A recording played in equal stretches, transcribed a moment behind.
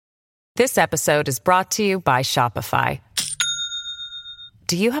This episode is brought to you by Shopify.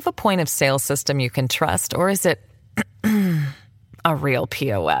 Do you have a point of sale system you can trust, or is it a real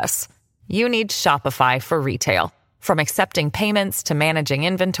POS? You need Shopify for retail. From accepting payments to managing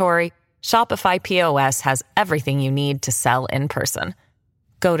inventory, Shopify POS has everything you need to sell in person.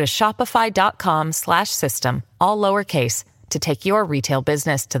 Go to shopify.com/system, all lowercase, to take your retail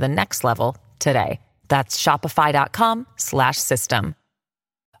business to the next level today. That's shopify.com/system.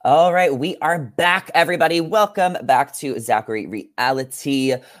 All right, we are back, everybody. Welcome back to Zachary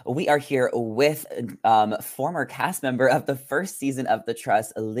Reality. We are here with former cast member of the first season of The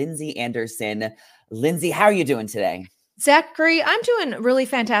Trust, Lindsey Anderson. Lindsey, how are you doing today? Zachary, I'm doing really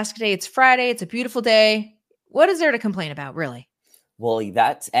fantastic today. It's Friday. It's a beautiful day. What is there to complain about, really? Well,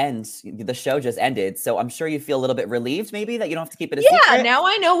 that ends. The show just ended, so I'm sure you feel a little bit relieved, maybe, that you don't have to keep it a secret. Yeah, now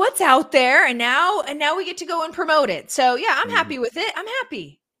I know what's out there, and now we get to go and promote it. So yeah, I'm happy with it. I'm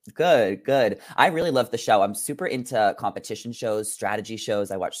happy. Good. I really love the show. I'm super into competition shows, strategy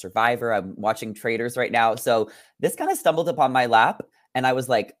shows. I watch Survivor. I'm watching Traders right now. So this kind of stumbled upon my lap, and I was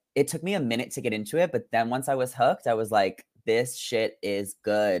like, it took me a minute to get into it, but then once I was hooked, I was like, this shit is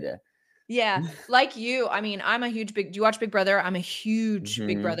good. Yeah, like you. I mean, do you watch Big Brother? I'm a huge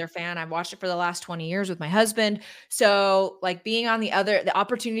Big Brother fan. I've watched it for the last 20 years with my husband. So like the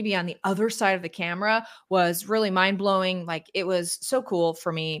opportunity to be on the other side of the camera was really mind blowing. Like it was so cool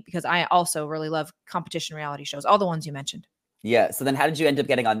for me because I also really love competition reality shows, all the ones you mentioned. Yeah. So then how did you end up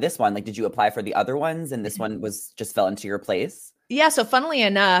getting on this one? Like, did you apply for the other ones and this one just fell into your place? Yeah. So funnily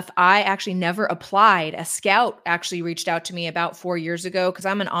enough, I actually never applied. A scout actually reached out to me about 4 years ago because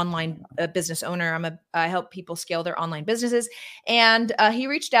I'm an online business owner. I help people scale their online businesses. And he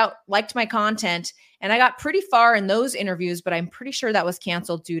reached out, liked my content, and I got pretty far in those interviews, but I'm pretty sure that was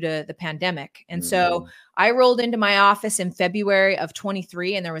canceled due to the pandemic. And so I rolled into my office in February of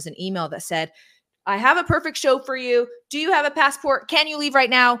 23, and there was an email that said, I have a perfect show for you. Do you have a passport? Can you leave right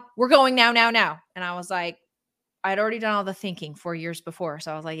now? We're going now. And I was like, I'd already done all the thinking 4 years before.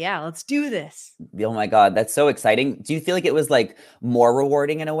 So I was like, yeah, let's do this. Oh my God, that's so exciting. Do you feel like it was like more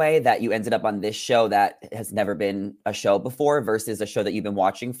rewarding in a way that you ended up on this show that has never been a show before versus a show that you've been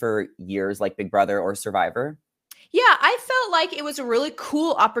watching for years like Big Brother or Survivor? Yeah, I felt like it was a really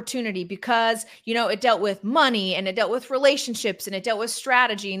cool opportunity because, it dealt with money and it dealt with relationships and it dealt with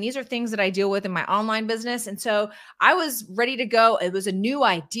strategy. And these are things that I deal with in my online business. And so I was ready to go. It was a new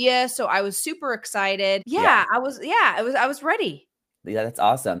idea. So I was super excited. I was ready. Yeah, that's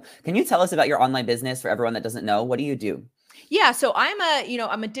awesome. Can you tell us about your online business for everyone that doesn't know? What do you do? Yeah. So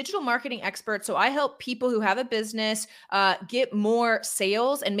I'm a digital marketing expert. So I help people who have a business get more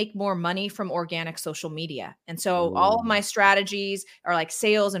sales and make more money from organic social media. And so all of my strategies are like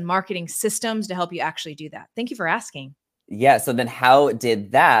sales and marketing systems to help you actually do that. Thank you for asking. Yeah. So then how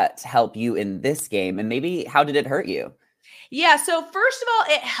did that help you in this game? And maybe how did it hurt you? Yeah. So first of all,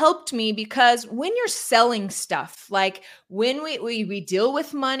 it helped me because when you're selling stuff, like when we deal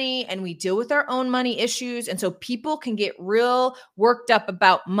with money and we deal with our own money issues. And so people can get real worked up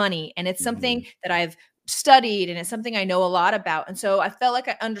about money. And it's something that I've studied and it's something I know a lot about. And so I felt like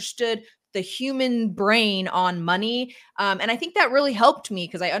I understood the human brain on money. And I think that really helped me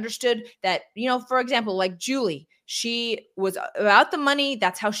because I understood that, for example, like Julie, she was about the money.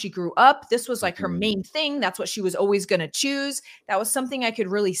 That's how she grew up. This was like her main thing. That's what she was always going to choose. That was something I could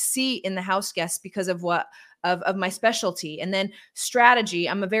really see in the house guests because of of my specialty. And then strategy.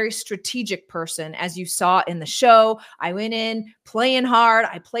 I'm a very strategic person. As you saw in the show, I went in playing hard.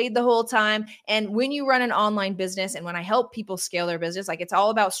 I played the whole time. And when you run an online business and when I help people scale their business, like it's all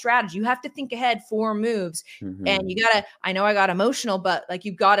about strategy. You have to think ahead 4 moves and I know I got emotional, but like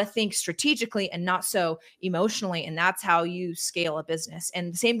you got to think strategically and not so emotionally. And that's how you scale a business.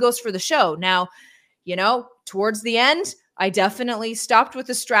 And the same goes for the show. Now, towards the end, I definitely stopped with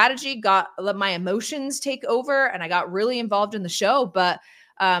the strategy, let my emotions take over, and I got really involved in the show. But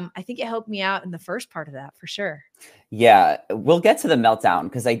I think it helped me out in the first part of that for sure. Yeah, we'll get to the meltdown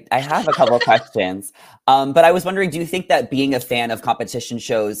because I have a couple of questions. But I was wondering, do you think that being a fan of competition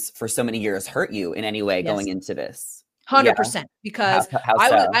shows for so many years hurt you in any way going into this? 100%, because How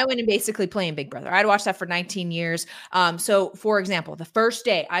I went in basically playing Big Brother. I'd watched that for 19 years. So for example, the first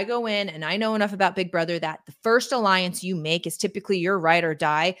day I go in and I know enough about Big Brother that the first alliance you make is typically your ride or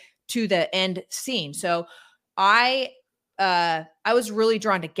die to the end scene. So I was really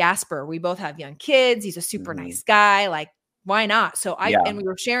drawn to Gasper. We both have young kids. He's a super nice guy. Like, why not? So and we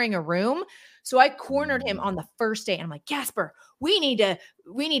were sharing a room. So I cornered him on the first day and I'm like, Gasper, we need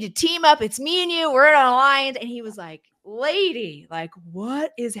to team up. It's me and you. We're in an alliance. And he was like, lady, like,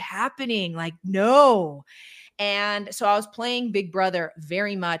 what is happening? Like, no. And so I was playing Big Brother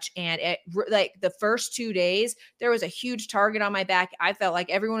very much. And like the first 2 days, there was a huge target on my back. I felt like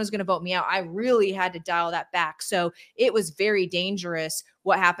everyone was going to vote me out. I really had to dial that back. So it was very dangerous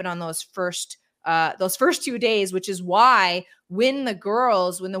what happened on those first 2 days, which is why when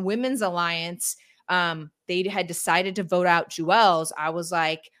the Women's Alliance, they had decided to vote out Jewels, I was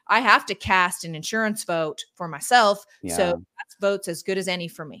like, I have to cast an insurance vote for myself. Yeah. So that vote's as good as any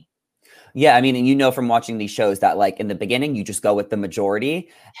for me. Yeah, I mean, and you know from watching these shows that like in the beginning, you just go with the majority.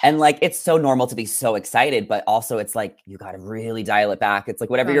 And like it's so normal to be so excited, but also it's like you got to really dial it back. It's like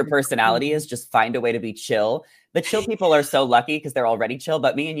whatever your personality is, just find a way to be chill. The chill people are so lucky because they're already chill,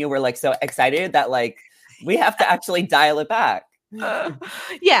 but me and you were like so excited that like we have to actually dial it back.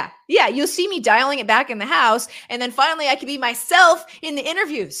 Yeah. You'll see me dialing it back in the house. And then finally I could be myself in the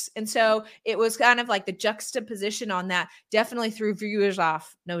interviews. And so it was kind of like the juxtaposition on that definitely threw viewers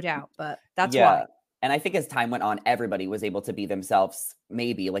off, no doubt. But that's why. And I think as time went on, everybody was able to be themselves.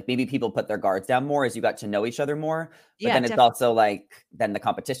 Maybe people put their guards down more as you got to know each other more. But then it's also like, then the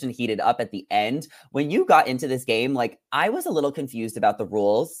competition heated up at the end. When you got into this game, like I was a little confused about the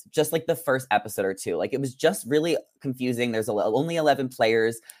rules, just like the first episode or two. Like it was just really confusing. There's only 11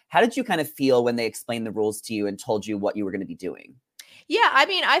 players. How did you kind of feel when they explained the rules to you and told you what you were going to be doing? Yeah, I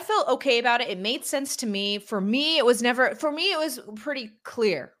mean, I felt okay about it. It made sense to me. For me, it was pretty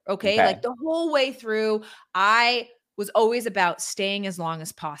clear. Okay. Like the whole way through, I was always about staying as long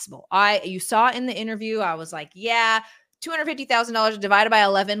as possible. You saw in the interview, I was like, yeah, $250,000 divided by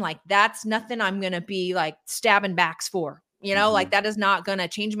 11. Like that's nothing I'm going to be like stabbing backs for, like that is not going to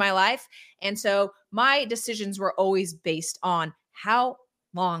change my life. And so my decisions were always based on how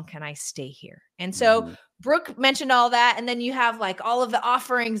long can I stay here? And so Brooke mentioned all that. And then you have like all of the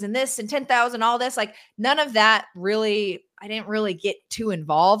offerings and this and 10,000, all this, like none of that really, I didn't really get too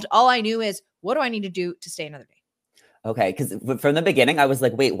involved. All I knew is what do I need to do to stay another day? Okay. Cause from the beginning, I was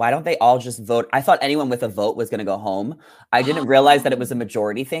like, wait, why don't they all just vote? I thought anyone with a vote was going to go home. I didn't realize that it was a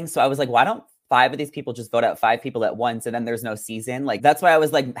majority thing. So I was like, why don't 5 of these people just vote out 5 people at once and then there's no season? Like, that's why I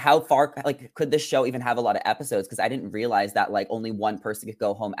was like, how far, like, could this show even have a lot of episodes? Cause I didn't realize that like only one person could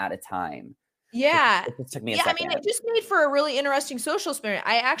go home at a time. Yeah. It just took me a second. I mean, it just made for a really interesting social experiment.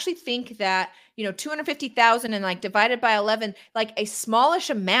 I actually think that, 250,000 and like divided by 11, like a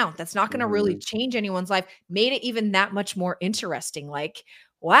smallish amount that's not going to really change anyone's life made it even that much more interesting. Like,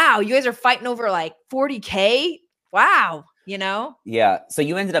 wow, you guys are fighting over like 40K. Wow. Yeah. So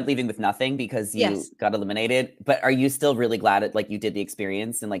you ended up leaving with nothing because you got eliminated, but are you still really glad at like you did the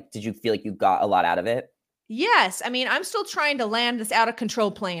experience and like, did you feel like you got a lot out of it? Yes. I mean, I'm still trying to land this out of control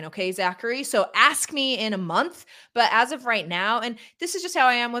plane. Okay, Zachary. So ask me in a month. But as of right now, and this is just how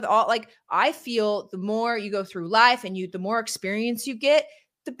I am with all, like, I feel the more you go through life and the more experience you get,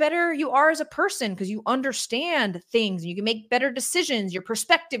 the better you are as a person because you understand things. You can make better decisions. Your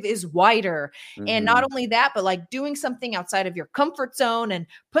perspective is wider. And not only that, but like doing something outside of your comfort zone and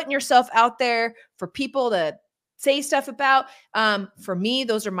putting yourself out there for people to say stuff about. For me,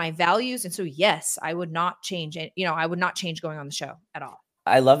 those are my values. And so, yes, I would not change it. I would not change going on the show at all.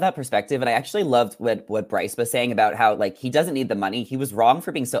 I love that perspective. And I actually loved what Bryce was saying about how like he doesn't need the money. He was wrong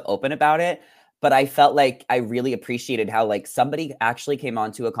for being so open about it. But I felt like I really appreciated how like somebody actually came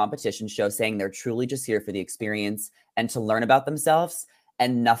onto a competition show saying they're truly just here for the experience and to learn about themselves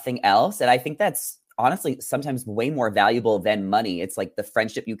and nothing else. And I think that's honestly sometimes way more valuable than money. It's like the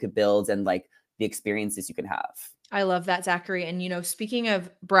friendship you could build and like the experiences you can have. I love that, Zachary. And, speaking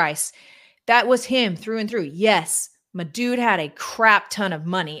of Bryce, that was him through and through. Yes, my dude had a crap ton of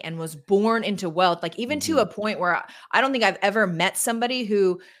money and was born into wealth, like even to a point where I don't think I've ever met somebody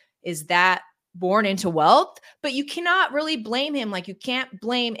who is that born into wealth, but you cannot really blame him. Like you can't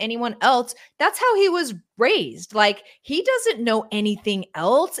blame anyone else. That's how he was raised. Like he doesn't know anything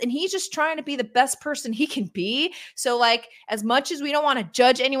else and he's just trying to be the best person he can be. So like as much as we don't want to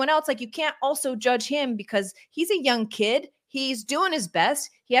judge anyone else, like you can't also judge him because he's a young kid. He's doing his best.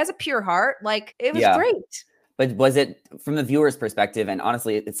 He has a pure heart. Like it was great. But was it from the viewer's perspective? And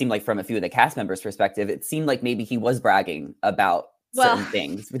honestly, it seemed like from a few of the cast members' perspective, it seemed like maybe he was bragging about certain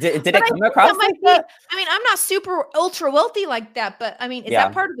things. Did it come across like that? I mean, I'm not super ultra wealthy like that, but I mean, is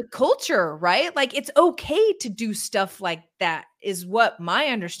that part of the culture, right? Like it's okay to do stuff like that is what my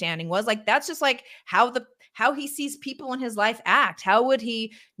understanding was. Like, that's just like how he sees people in his life act. How would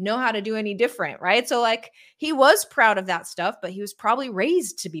he know how to do any different? Right. So like he was proud of that stuff, but he was probably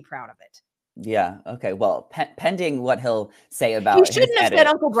raised to be proud of it. Yeah. Okay. Well, pending what he'll say about he shouldn't have said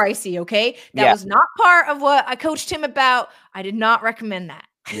Uncle Brycey. Okay. That was not part of what I coached him about. I did not recommend that.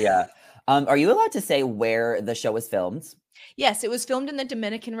 Yeah. Are you allowed to say where the show was filmed? Yes. It was filmed in the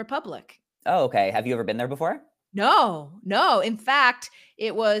Dominican Republic. Oh, okay. Have you ever been there before? No, no. In fact,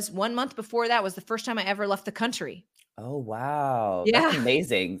 it was 1 month before that was the first time I ever left the country. Oh, wow. That's Yeah.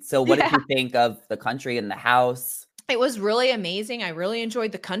 amazing. So what did Yeah. you think of the country and the house? It was really amazing. I really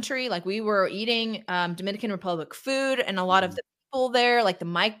enjoyed the country. Like we were eating Dominican Republic food, and a lot of Mhm. the people there, like the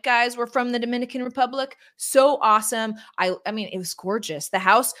Mike guys, were from the Dominican Republic. So awesome. I mean, it was gorgeous. The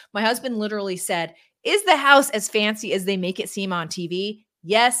house, my husband literally said, "Is the house as fancy as they make it seem on TV?"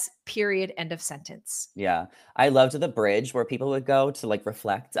 Yes, period, end of sentence. Yeah. I loved the bridge where people would go to, like,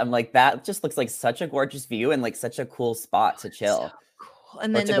 reflect. I'm like, "That just looks like such a gorgeous view and, like, such a cool spot to So chill cool.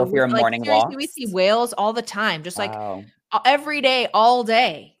 And or then to go for your like morning seriously, we walks." see whales all the time, just like Wow. every day, all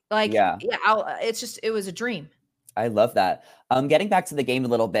day. Like, Yeah. yeah, it's just, it was a dream. I love that. Getting back to the game a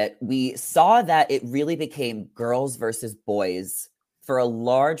little bit, we saw that it really became girls versus boys for a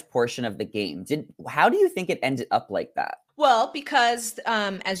large portion of the game. How do you think it ended up like that? Well, because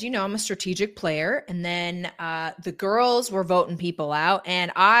as you know, I'm a strategic player, and then the girls were voting people out,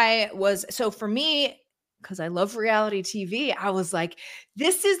 and so for me, because I love reality TV, I was like,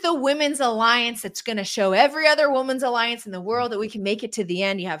 this is the women's alliance that's going to show every other women's alliance in the world that we can make it to the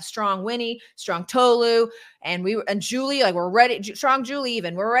end. You have strong Winnie, strong Tolu, and Julie, like we're ready, strong Julie,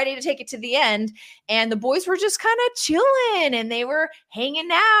 even we're ready to take it to the end. And the boys were just kind of chilling and they were hanging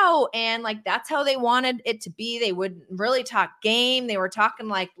out. And like, that's how they wanted it to be. They wouldn't really talk game. They were talking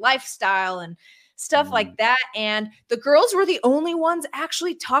like lifestyle and stuff like Mhm, that. And the girls were the only ones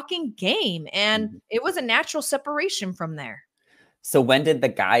actually talking game. And mhm. it was a natural separation from there. So when did the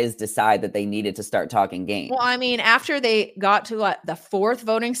guys decide that they needed to start talking Well, game? I mean, after they got to what, the fourth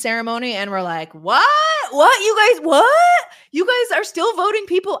voting ceremony, and we're like, what? What? You guys, what? You guys are still voting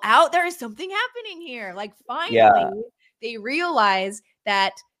people out? There is something happening here. Like, finally, Yeah, they realize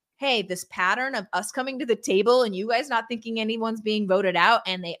that, hey, this pattern of us coming to the table and you guys not thinking anyone's being voted out,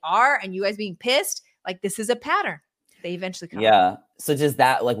 and they are, and you guys being pissed, like, this is a pattern. They eventually caught on. yeah. So does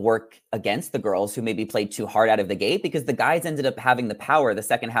that, like, work against the girls who maybe played too hard out of the gate? Because the guys ended up having the power the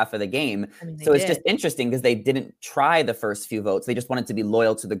second half of the game. I mean, they So it's just did. interesting because they didn't try the first few votes. They just wanted to be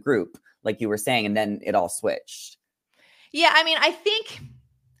loyal to the group, like you were saying, and then it all switched. Yeah, I mean, I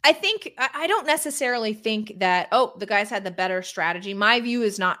don't necessarily think that, oh, the guys had the better strategy. My view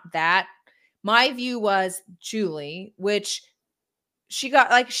is not that. My view was Julie, which she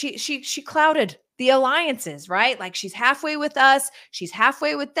got like she clouded the alliances, right? Like she's halfway with us, she's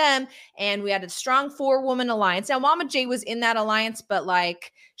halfway with them, and we had a strong 4-woman alliance. Now, Mama J was in that alliance, but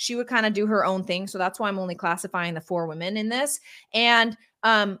like she would kind of do her own thing, so that's why I'm only classifying the 4 women in this. And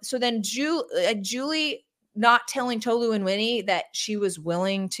so then Julie not telling Tolu and Winnie that she was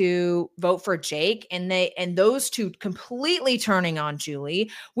willing to vote for Jake, and those two completely turning on Julie.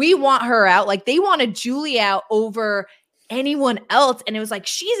 We want her out. Like they wanted Julie out over anyone else. And it was like,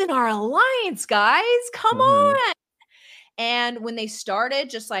 she's in our alliance, guys. Come Mhm. on. And when they started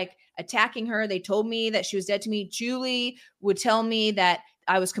just like attacking her, they told me that she was dead to me. Julie would tell me that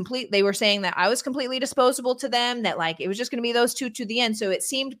they were saying that I was completely disposable to them, that like it was just going to be those two to the end. So it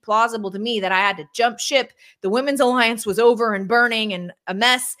seemed plausible to me that I had to jump ship. The women's alliance was over and burning and a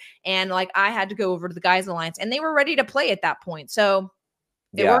mess. And like I had to go over to the guys' alliance, and they were ready to play at that point. So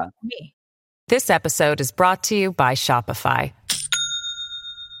it worked Yeah. for me. This episode is brought to you by Shopify.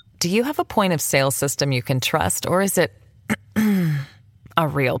 Do you have a point of sale system you can trust, or is it a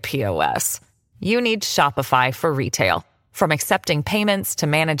real POS? You need Shopify for retail. From accepting payments to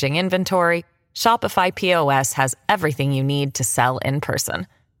managing inventory, Shopify POS has everything you need to sell in person.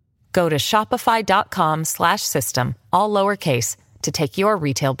 Go to shopify.com/system, all lowercase, to take your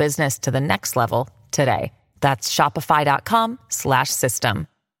retail business to the next level today. That's shopify.com/system.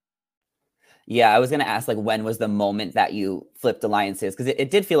 Yeah, I was gonna ask, like, when was the moment that you flipped alliances? Because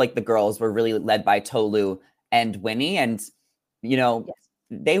it did feel like the girls were really led by Tolu and Winnie, and you know, Yes.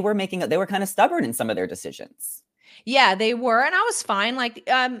 they were kind of stubborn in some of their decisions. Yeah, they were, and I was fine. Like,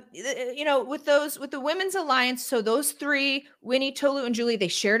 with the women's alliance, so those 3, Winnie, Tolu, and Julie, they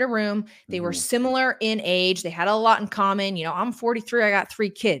shared a room. They were Mhm, similar in age. They had a lot in common. You know, I'm 43. I got 3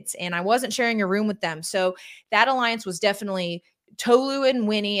 kids, and I wasn't sharing a room with them. So that alliance was definitely Tolu and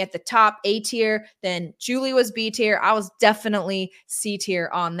Winnie at the top, A tier. Then Julie was B tier. I was definitely C tier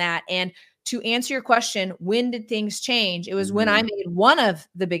on that. And to answer your question, when did things change? It was when I mhm, made one of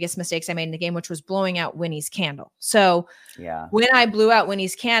the biggest mistakes I made in the game, which was blowing out Winnie's candle. So yeah, when I blew out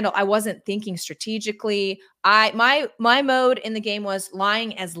Winnie's candle, I wasn't thinking strategically. My mode in the game was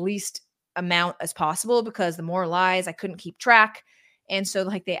lying as least amount as possible, because the more lies, I couldn't keep track. And so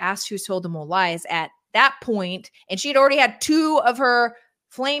like they asked who told the more lies at that point, and she had already had 2 of her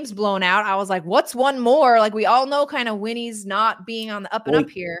flames blown out. I was like, what's one more? Like, we all know kind of Winnie's not being on the up and Well, up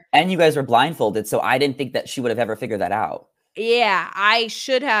here. And you guys were blindfolded, so I didn't think that she would have ever figured that out. Yeah, I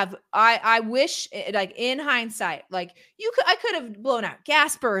should have. I wish, like, in hindsight, like, I could have blown out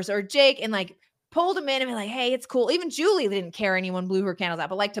Gaspers or Jake and like pulled him in and be like, hey, it's cool. Even Julie didn't care anyone blew her candles out,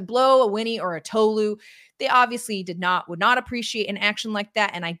 but like to blow a Winnie or a Tolu, they obviously would not appreciate an action like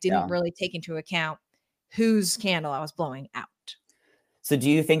that. And I didn't really take into account whose candle I was blowing out. So do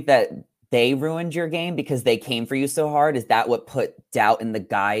you think that they ruined your game because they came for you so hard? Is that what put doubt in the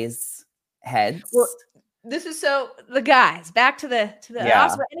guys' heads? Well, this is the guys, back to the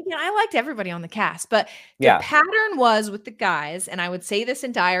Oscar. And again, I liked everybody on the cast, but the pattern was with the guys, and I would say this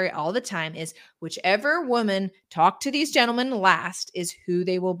in Diary all the time, is whichever woman talked to these gentlemen last is who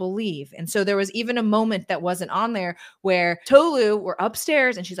they will believe. And so there was even a moment that wasn't on there where Tolu were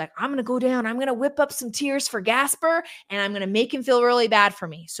upstairs and she's like, I'm going to go down. I'm going to whip up some tears for Gasper and I'm going to make him feel really bad for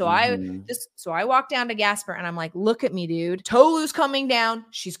me. So I walked down to Gasper and I'm like, look at me, dude. Tolu's coming down.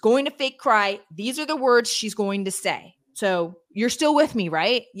 She's going to fake cry. These are the words she's going to say. So you're still with me,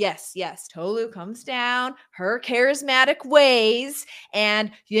 right? Yes. Tolu comes down, her charismatic ways. And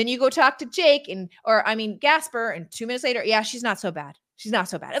then you go talk to Jake Gasper. And 2 minutes later, yeah, she's not so bad. She's not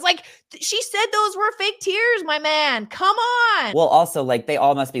so bad. It's like, she said those were fake tears, my man. Come on. Well, also, like, they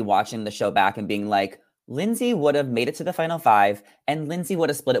all must be watching the show back and being like, Lindsey would have made it to the final 5 and Lindsey would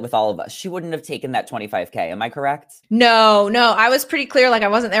have split it with all of us. She wouldn't have taken that 25K. Am I correct? No, I was pretty clear. Like, I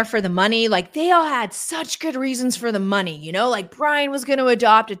wasn't there for the money. Like, they all had such good reasons for the money, you know, like Brian was going to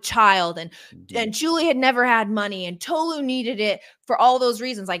adopt a child and Julie had never had money and Tolu needed it for all those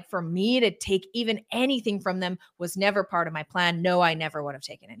reasons. Like, for me to take even anything from them was never part of my plan. No, I never would have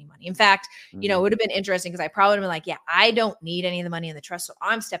taken any money. In fact, you know, it would have been interesting because I probably would have been like, yeah, I don't need any of the money in the trust. So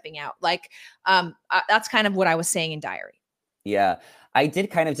I'm stepping out. Like, that's kind of what I was saying in Diary. Yeah. I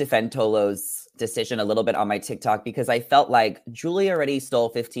did kind of defend Tolo's decision a little bit on my TikTok because I felt like Julie already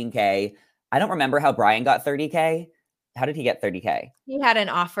stole 15K. I don't remember how Brian got 30K. How did he get 30K? He had an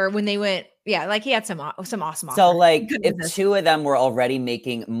offer when they went. Yeah, like he had some awesome offer. So like if 2 of them were already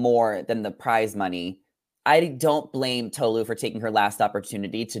making more than the prize money, I don't blame Tolu for taking her last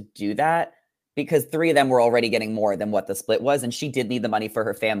opportunity to do that because 3 of them were already getting more than what the split was. And she did need the money for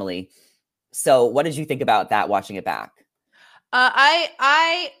her family. So what did you think about that watching it back?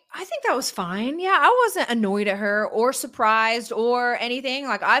 I think that was fine. Yeah, I wasn't annoyed at her or surprised or anything.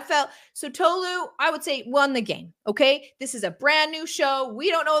 Like, I felt so Tolu, I would say, won the game. Okay, this is a brand new show. We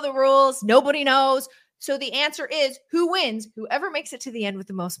don't know the rules. Nobody knows. So the answer is who wins? Whoever makes it to the end with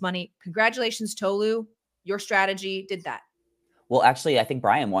the most money. Congratulations, Tolu. Your strategy did that. Well, actually, I think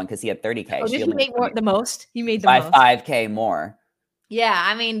Brian won because he had 30K. Oh, did he make the most? He made the most. 5K more. Yeah,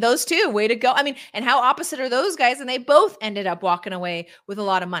 I mean, those two, way to go. I mean, and how opposite are those guys? And they both ended up walking away with a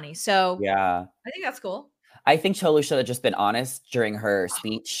lot of money. So yeah, I think that's cool. I think Tolu should have just been honest during her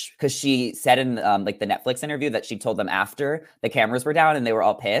speech because she said in like the Netflix interview that she told them after the cameras were down and they were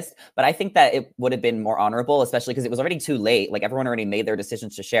all pissed. But I think that it would have been more honorable, especially because it was already too late. Like everyone already made their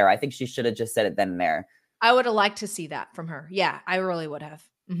decisions to share. I think she should have just said it then and there. I would have liked to see that from her. Yeah, I really would have.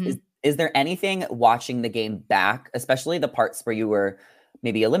 Mm-hmm. Is there anything watching the game back, especially the parts where you were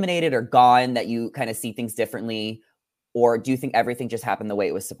maybe eliminated or gone, that you kind of see things differently? Or do you think everything just happened the way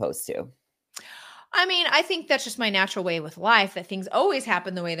it was supposed to? I mean, I think that's just my natural way with life, that things always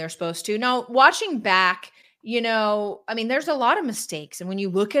happen the way they're supposed to. Now, watching back, you know, I mean, there's a lot of mistakes. And when you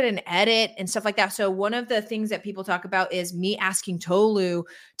look at an edit and stuff like that. So one of the things that people talk about is me asking Tolu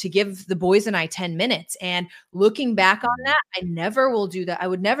to give the boys and I 10 minutes. And looking back on that, I never will do that. I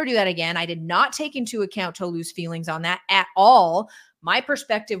would never do that again. I did not take into account Tolu's feelings on that at all. My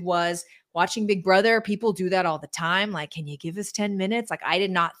perspective was watching Big Brother. People do that all the time. Like, can you give us 10 minutes? Like, I did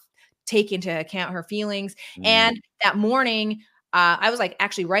not take into account her feelings. And that morning, I was like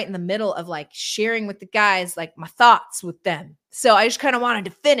actually right in the middle of like sharing with the guys, like my thoughts with them. So I just kind of wanted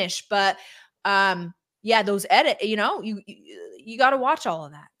to finish, but yeah, those edit, you know, you got to watch all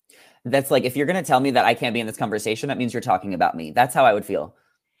of that. That's like, if you're going to tell me that I can't be in this conversation, that means you're talking about me. That's how I would feel.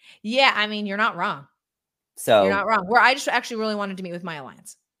 Yeah. I mean, you're not wrong. So you're not wrong. Where I just actually really wanted to meet with my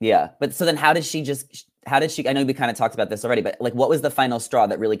alliance. Yeah. But so then how did she, I know we kind of talked about this already, but like, what was the final straw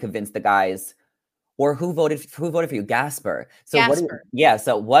that really convinced the guys, or who voted for you? Gasper. So Gasper.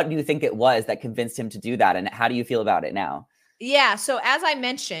 So what do you think it was that convinced him to do that? And how do you feel about it now? Yeah. So as I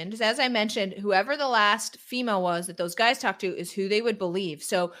mentioned, whoever the last female was that those guys talked to is who they would believe.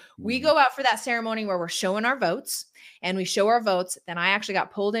 So we go out for that ceremony where we're showing our votes and we show our votes. Then I actually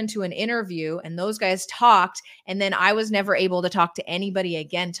got pulled into an interview and those guys talked. And then I was never able to talk to anybody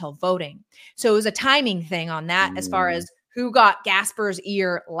again till voting. So it was a timing thing on that as far as who got Gasper's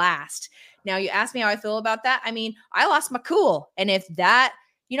ear last. Now, you asked me how I feel about that. I mean, I lost my cool. And if that,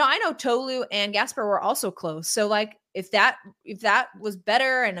 I know Tolu and Gasper were also close. So like, if that was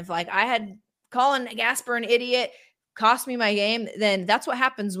better, and if like I had calling Gasper an idiot cost me my game, then that's what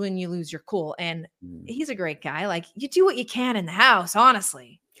happens when you lose your cool. And he's a great guy. Like, you do what you can in the house,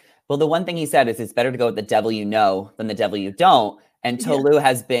 honestly. Well, the one thing he said is it's better to go with the devil you know than the devil you don't. And Tolu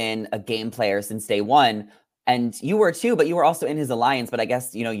has been a game player since day one. And you were too, but you were also in his alliance. But I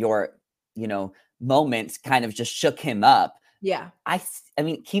guess, your, moment kind of just shook him up. Yeah. I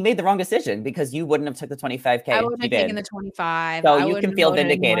mean, he made the wrong decision because you wouldn't have took the 25K. I wouldn't have taken the 25. So you can feel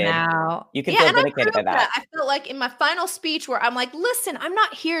vindicated. You can feel vindicated by that. I felt like in my final speech where I'm like, listen, I'm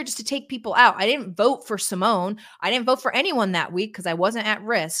not here just to take people out. I didn't vote for Simone. I didn't vote for anyone that week because I wasn't at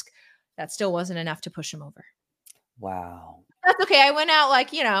risk. That still wasn't enough to push him over. Wow. That's okay. I went out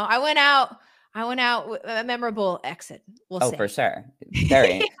like, I went out with a memorable exit. We'll see. For sure.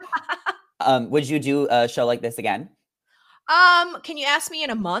 Very. Would you do a show like this again? Can you ask me in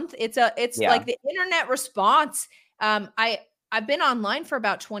a month? It's like the internet response. I've been online for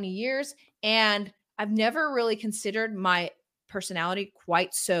about 20 years and I've never really considered my personality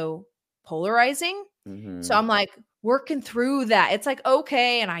quite so polarizing. Mm-hmm. So I'm like working through that. It's like,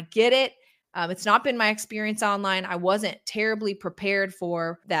 okay. And I get it. It's not been my experience online. I wasn't terribly prepared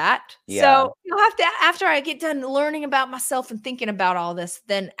for that. Yeah. So you'll have to, after I get done learning about myself and thinking about all this,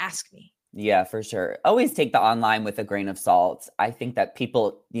 then ask me. Yeah, for sure. Always take the online with a grain of salt. I think that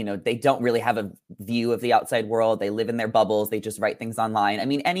people, they don't really have a view of the outside world. They live in their bubbles. They just write things online. I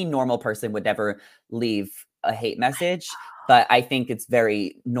mean, any normal person would never leave a hate message, but I think it's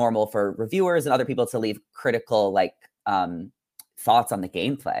very normal for reviewers and other people to leave critical, thoughts on the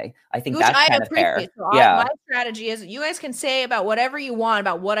gameplay. I think that's kind of fair. So my strategy is you guys can say about whatever you want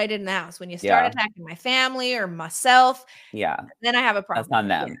about what I did in the house. When you start attacking my family or myself, then I have a problem. That's on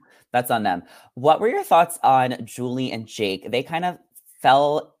them. That's on them. What were your thoughts on Julie and Jake? They kind of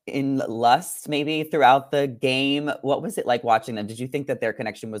fell in lust maybe throughout the game. What was it like watching them? Did you think that their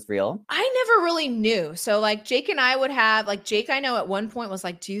connection was real? I never really knew. So like Jake and I would have Jake, I know at one point was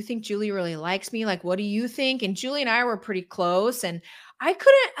like, do you think Julie really likes me? Like, what do you think? And Julie and I were pretty close and I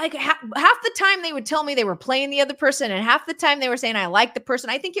couldn't half the time they would tell me they were playing the other person and half the time they were saying, I like the person.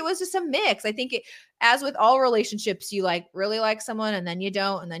 I think it was just a mix. I think as with all relationships, you really like someone and then you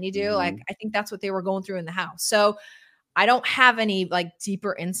don't, and then you do. Mm-hmm. I think that's what they were going through in the house. So I don't have any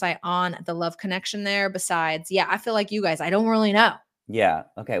deeper insight on the love connection there besides, I feel like you guys, I don't really know. Yeah.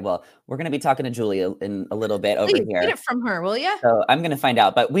 Okay. Well, we're going to be talking to Julia in a little bit over here. Get it from her, will you? So I'm going to find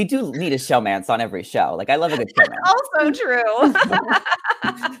out, but we do need a showmance on every show. I love a good showmance. Also true.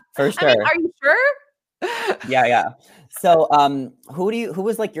 For sure. Are you sure? Yeah. So, who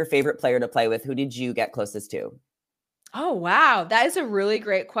was your favorite player to play with? Who did you get closest to? Oh, wow. That is a really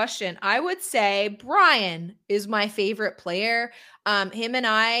great question. I would say Brian is my favorite player. Him and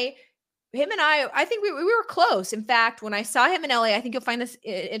I think we were close. In fact, when I saw him in LA, I think you'll find this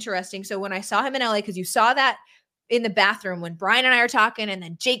interesting. So when I saw him in LA, because you saw that in the bathroom when Brian and I are talking and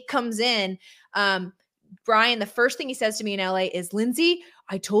then Jake comes in, Brian, the first thing he says to me in LA is, Lindsey,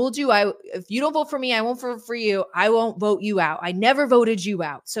 I told you, if you don't vote for me, I won't vote for you. I won't vote you out. I never voted you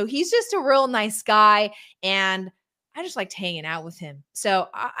out. So he's just a real nice guy. And I just liked hanging out with him. So,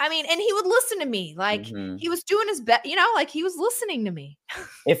 and he would listen to me. He was doing his best, he was listening to me.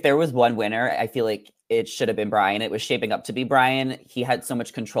 If there was one winner, I feel like it should have been Brian. It was shaping up to be Brian. He had so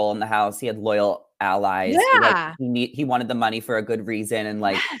much control in the house. He had loyal allies. Yeah. He wanted the money for a good reason. And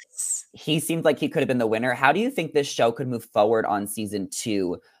he seemed like he could have been the winner. How do you think this show could move forward on season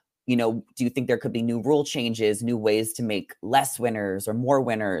 2? Do you think there could be new rule changes, new ways to make less winners or more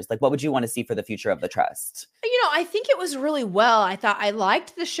winners? What would you want to see for the future of the trust? I think it was really well. I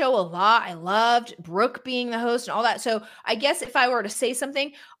liked the show a lot. I loved Brooke being the host and all that. So I guess if I were to say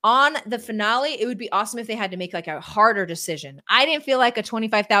something on the finale, it would be awesome if they had to make a harder decision. I didn't feel like a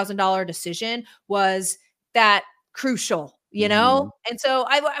 $25,000 decision was that crucial. Mm-hmm. And so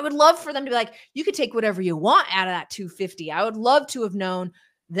I would love for them to be you could take whatever you want out of that 250. I would love to have known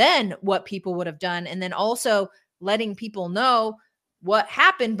then what people would have done. And then also letting people know what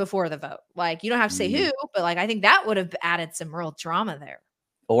happened before the vote. You don't have to say who, but I think that would have added some real drama there.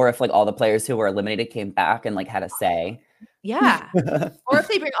 Or if all the players who were eliminated came back and had a say. Yeah. Or if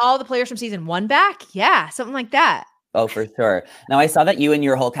they bring all the players from season 1 back. Yeah. Something like that. Oh, for sure. Now, I saw that you and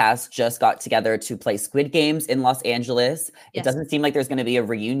your whole cast just got together to play Squid Games in Los Angeles. Yes. It doesn't seem like there's going to be a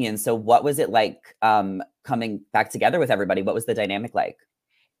reunion. So what was it like coming back together with everybody? What was the dynamic like?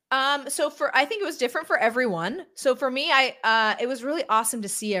 I think it was different for everyone. So for me, it was really awesome to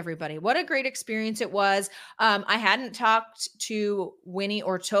see everybody. What a great experience it was. I hadn't talked to Winnie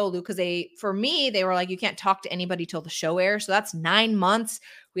or Tolu because for me, they were like, you can't talk to anybody till the show airs. So that's 9 months.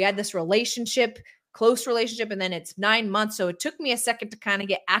 We had this close relationship, and then it's 9 months. So it took me a second to kind of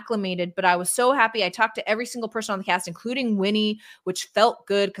get acclimated, but I was so happy. I talked to every single person on the cast, including Winnie, which felt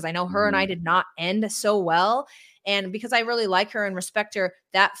good because I know her and I did not end so well. And because I really like her and respect her,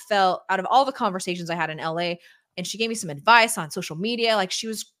 that felt out of all the conversations I had in LA. And she gave me some advice on social media. Like, she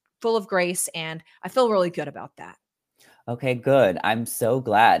was full of grace, and I feel really good about that. Okay, good. I'm so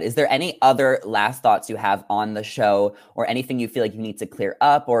glad. Is there any other last thoughts you have on the show, or anything you feel like you need to clear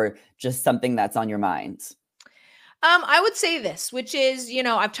up, or just something that's on your mind? I would say this, which is,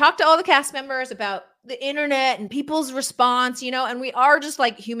 I've talked to all the cast members about the internet and people's response, and we are just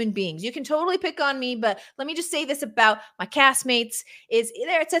like human beings. You can totally pick on me, but let me just say this about my castmates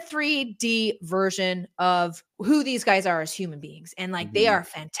it's a 3D version of who these guys are as human beings. And like, they are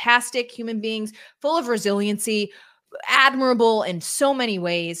fantastic human beings, full of resiliency, admirable in so many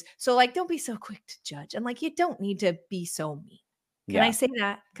ways. So like, don't be so quick to judge. And like, you don't need to be so mean. Can I say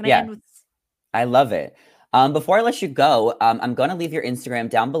that? Can I end with? I love it. Before I let you go, I'm going to leave your Instagram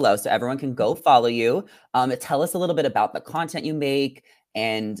down below so everyone can go follow you. Tell us a little bit about the content you make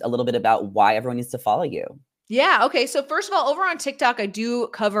and a little bit about why everyone needs to follow you. Yeah. Okay. So first of all, over on TikTok, I do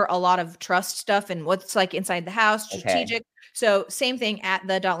cover a lot of trust stuff and what's like inside the house, strategic. Okay. So same thing at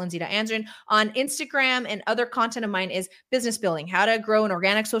the.lindsey.andren. On Instagram, and other content of mine is business building, how to grow an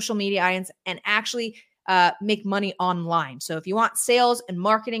organic social media audience and actually make money online. So if you want sales and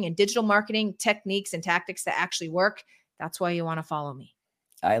marketing and digital marketing techniques and tactics that actually work, that's why you want to follow me.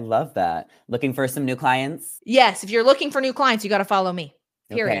 I love that. Looking for some new clients? Yes. If you're looking for new clients, you got to follow me.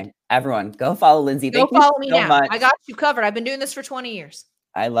 Period. Okay. Everyone, go follow Lindsey. Go follow me now. I got you covered. I've been doing this for 20 years.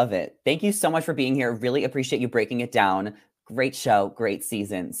 I love it. Thank you so much for being here. Really appreciate you breaking it down. Great show, great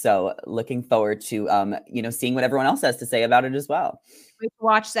season. So looking forward to seeing what everyone else has to say about it as well. Great to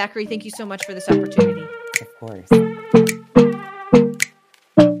watch, Zachary. Thank you so much for this opportunity. Of course.